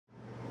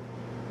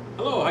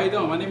Hello, how you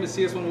doing? My name is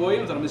CS1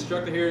 Williams, and I'm an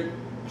instructor here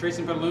at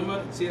Tracy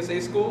Petaluma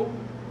CSA School.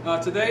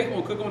 Today, I'm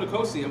going to cook on the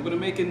Coastie. I'm going to be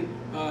making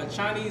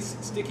Chinese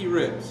sticky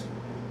ribs.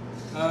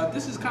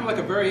 This is kind of like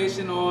a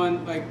variation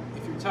on, like,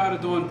 if you're tired of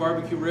doing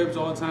barbecue ribs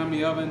all the time in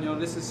the oven,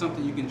 this is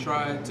something you can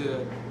try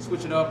to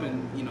switch it up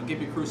and,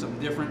 give your crew something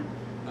different.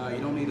 You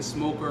don't need a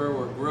smoker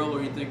or a grill or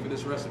anything for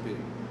this recipe.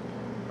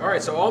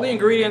 Alright, so all the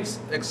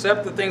ingredients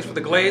except the things for the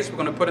glaze we're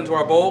going to put into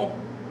our bowl.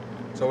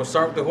 So we'll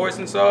start with the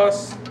hoisin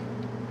sauce.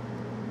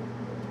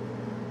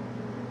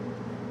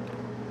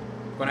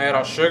 We're going to add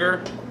our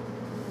sugar,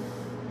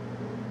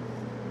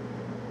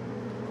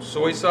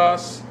 soy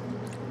sauce,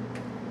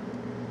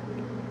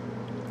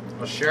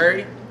 our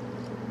sherry.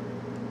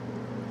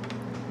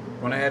 We're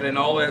going to add in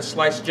all that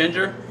sliced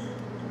ginger,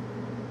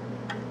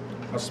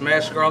 our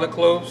smashed garlic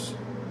cloves,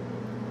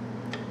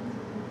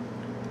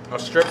 our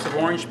strips of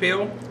orange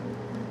peel,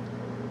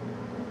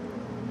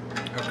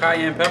 our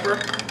cayenne pepper,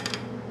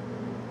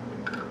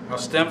 our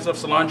stems of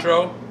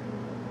cilantro,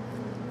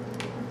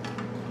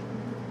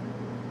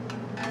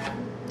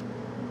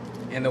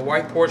 and the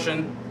white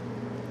portion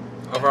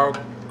of our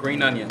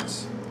green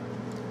onions.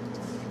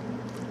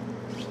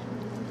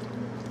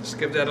 Just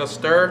give that a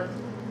stir.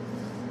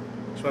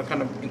 Just want to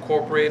kind of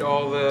incorporate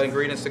all the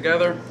ingredients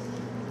together.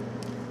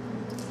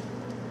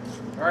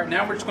 Alright,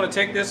 now we're just going to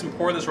take this and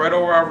pour this right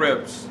over our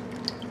ribs.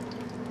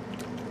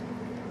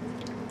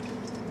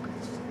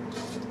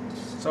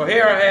 So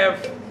here I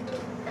have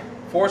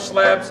 4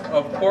 slabs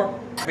of pork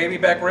baby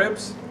back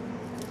ribs.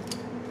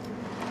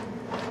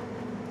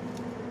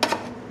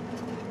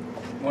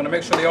 I want to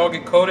make sure they all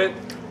get coated.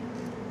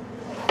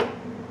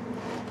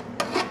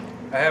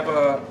 I have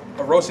a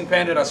roasting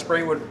pan that I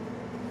spray with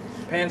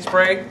pan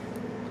spray,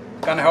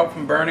 kind of help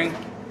from burning.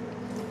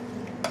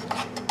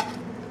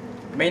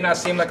 It may not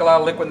seem like a lot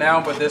of liquid now,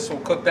 but this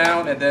will cook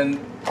down, and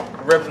then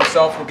the ribs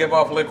themselves will give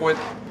off liquid,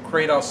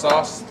 create our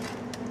sauce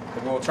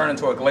that will turn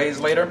into a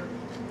glaze later.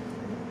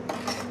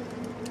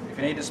 If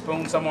you need to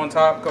spoon some on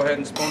top, go ahead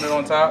and spoon it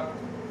on top.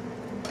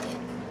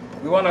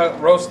 We want to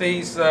roast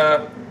these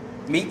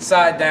meat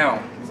side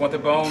down. We want the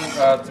bone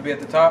to be at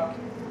the top,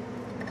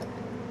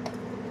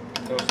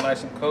 so it's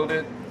nice and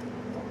coated.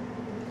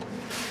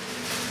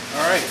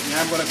 Alright,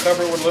 now I'm going to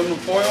cover it with aluminum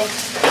foil.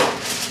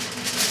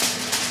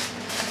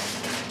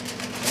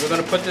 And we're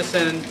going to put this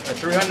in a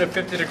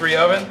 350-degree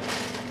oven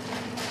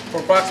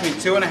for approximately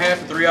 2.5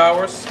 to 3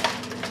 hours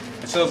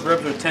until those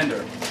ribs are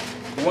tender.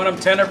 We want them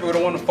tender, but we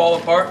don't want them to fall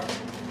apart,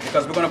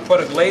 because we're going to put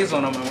a glaze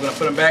on them, and we're going to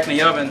put them back in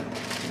the oven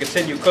to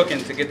continue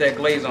cooking to get that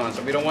glaze on.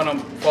 So we don't want them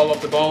to fall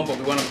off the bone, but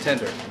we want them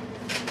tender.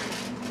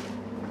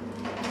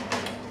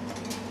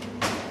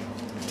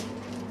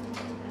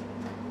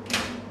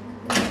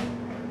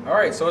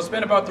 Alright, so it's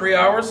been about 3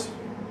 hours.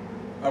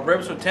 Our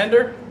ribs are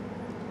tender.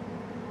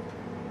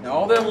 Now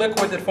all that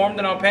liquid that formed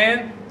in our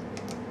pan,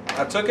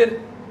 I took it,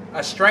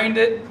 I strained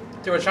it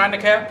through a china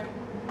cap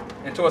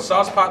into a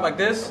sauce pot like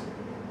this.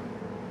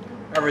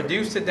 I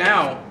reduced it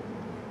down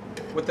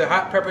with the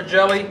hot pepper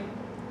jelly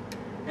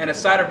and a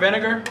cider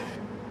vinegar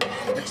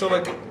until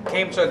it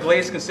came to a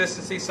glazed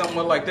consistency,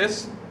 somewhat like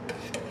this.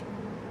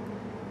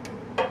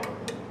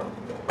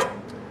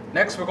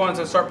 Next, we're going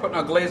to start putting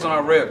our glaze on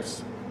our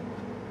ribs.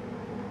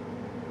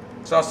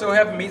 So I still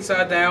have the meat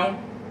side down.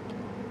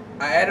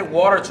 I added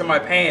water to my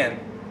pan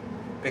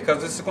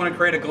because this is going to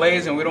create a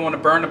glaze and we don't want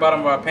to burn the bottom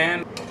of our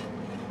pan.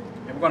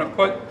 And we're going to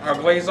put our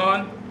glaze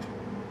on.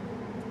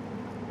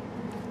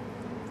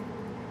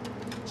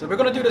 So we're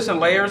going to do this in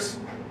layers.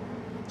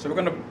 So we're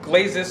going to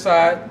glaze this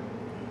side,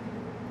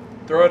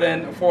 throw it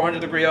in a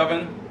 400-degree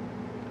oven,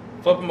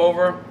 flip them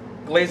over,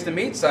 glaze the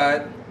meat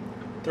side,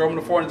 throw them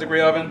in a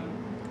 400-degree oven,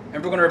 and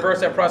we're going to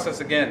reverse that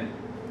process again.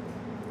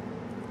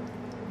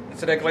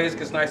 Until that glaze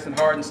gets nice and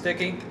hard and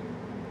sticky,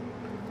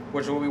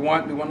 which is what we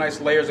want. We want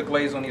nice layers of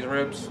glaze on these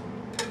ribs.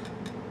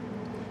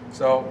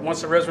 So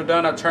once the ribs are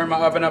done, I turn my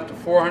oven up to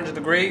 400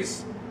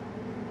 degrees.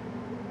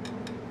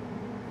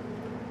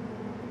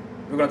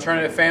 We're going to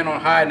turn the fan on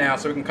high now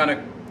so we can kind of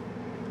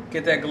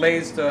get that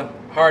glaze to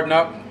harden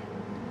up.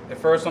 At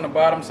first on the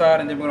bottom side,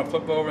 and then we're going to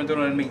flip over and do it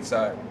on the meat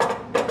side.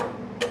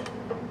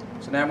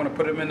 So now I'm going to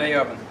put them in the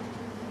oven.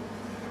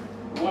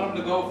 We want them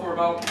to go for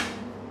about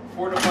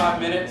 4 to 5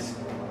 minutes.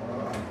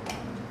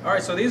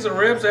 Alright, so these are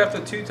ribs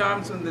after 2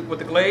 times with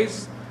the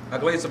glaze. I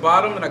glaze the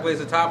bottom and I glaze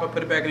the top, I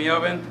put it back in the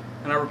oven,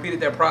 and I repeated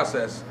that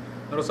process.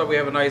 Notice how we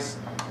have a nice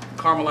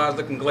caramelized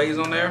looking glaze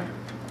on there.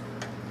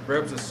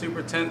 Ribs are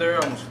super tender,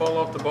 almost fall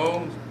off the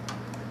bones.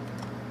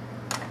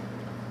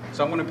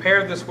 So I'm going to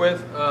pair this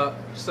with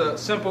just a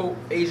simple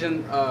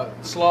Asian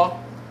slaw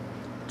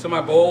to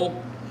my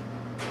bowl.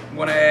 I'm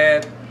going to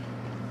add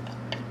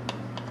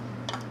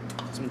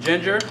some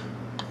ginger,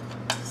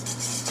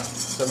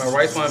 some my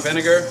rice wine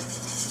vinegar,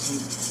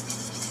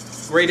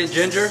 some grated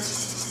ginger.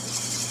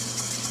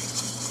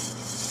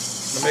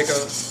 I'm going to make a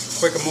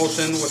quick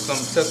emulsion with some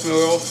sesame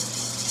oil.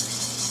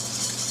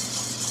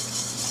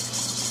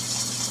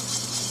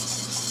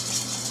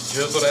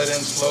 Drizzle that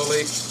in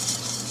slowly.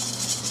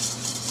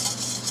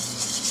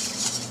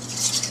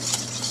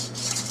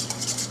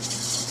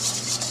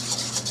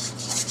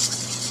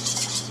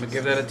 gonna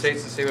give that a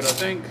taste to see what I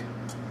think.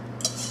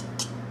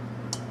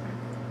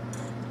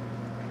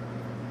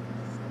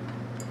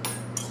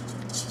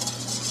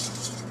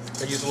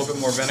 I use a little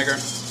bit more vinegar.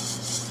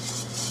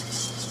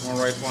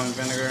 More rice wine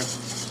vinegar.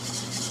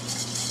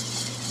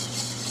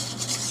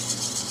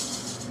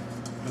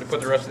 I'm gonna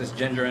put the rest of this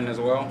ginger in as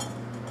well.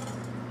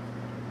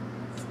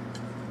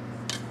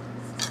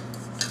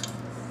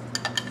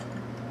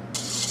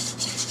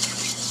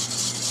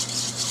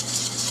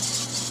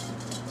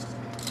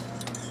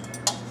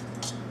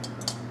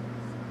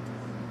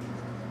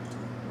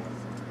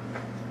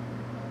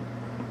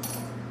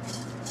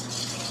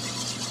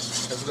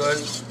 That's good.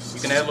 You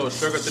can add a little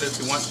sugar to this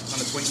if you want to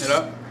sweeten it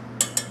up.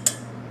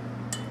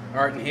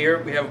 Alright, and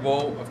here we have a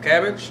bowl of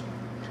cabbage.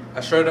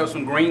 I shredded up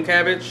some green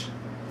cabbage,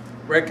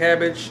 red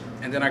cabbage,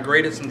 and then I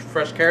grated some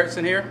fresh carrots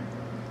in here.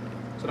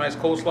 It's a nice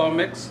coleslaw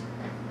mix.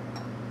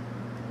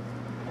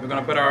 We're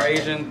going to put our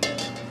Asian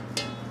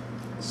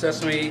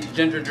sesame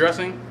ginger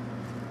dressing.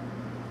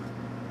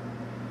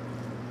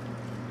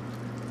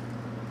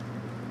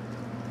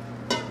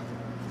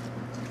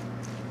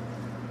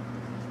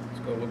 Let's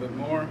go a little bit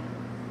more.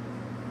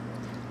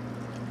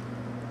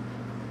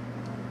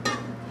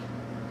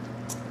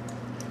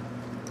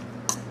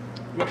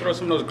 I'm gonna throw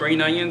some of those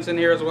green onions in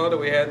here as well that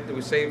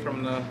we saved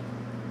from the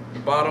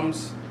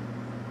bottoms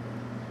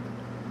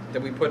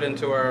that we put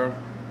into our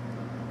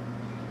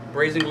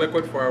braising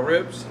liquid for our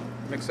ribs.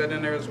 Mix that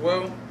in there as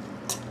well.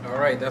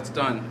 Alright, that's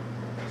done.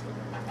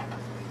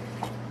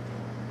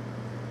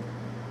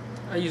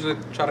 I usually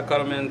try to cut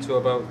them into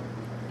about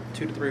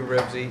 2 to 3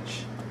 ribs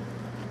each.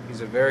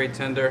 These are very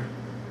tender.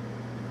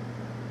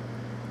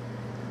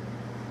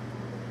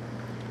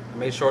 I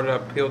made sure that I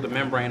peeled the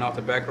membrane off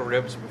the back of the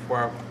ribs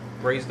before I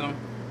braised them.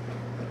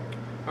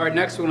 Alright,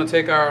 next we're going to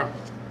take our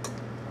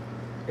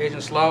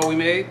Asian slaw we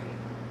made.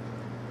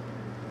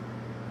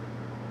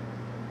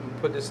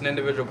 Put this in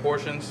individual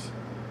portions.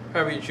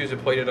 However you choose to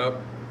plate it up.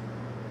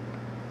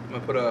 I'm going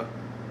to put a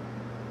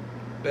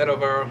bed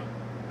of our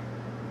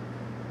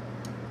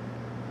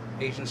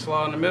Asian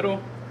slaw in the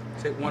middle.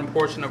 Take one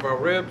portion of our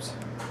ribs.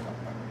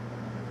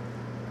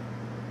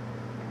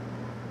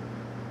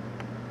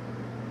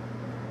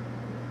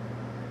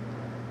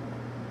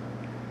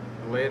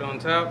 Lay it on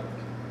top.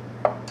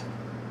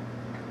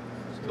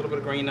 Just a little bit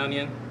of green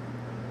onion.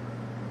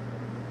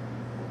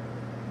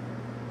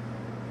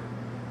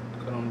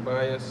 Cut on the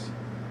bias.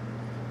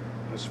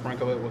 And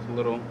sprinkle it with a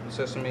little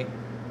sesame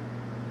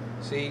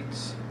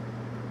seeds.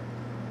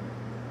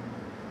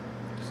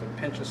 Just a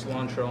pinch of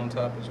cilantro on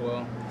top as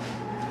well.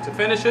 To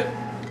finish it,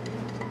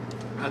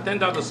 I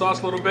thinned out the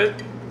sauce a little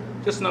bit,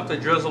 just enough to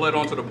drizzle it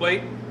onto the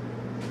plate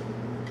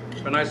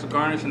for a nice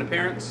garnish and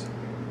appearance.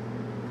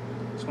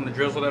 Just want to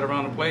drizzle that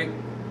around the plate.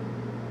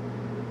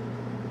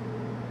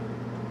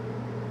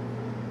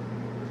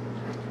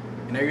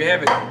 And there you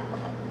have it.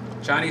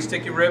 Chinese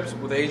sticky ribs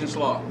with Asian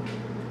slaw.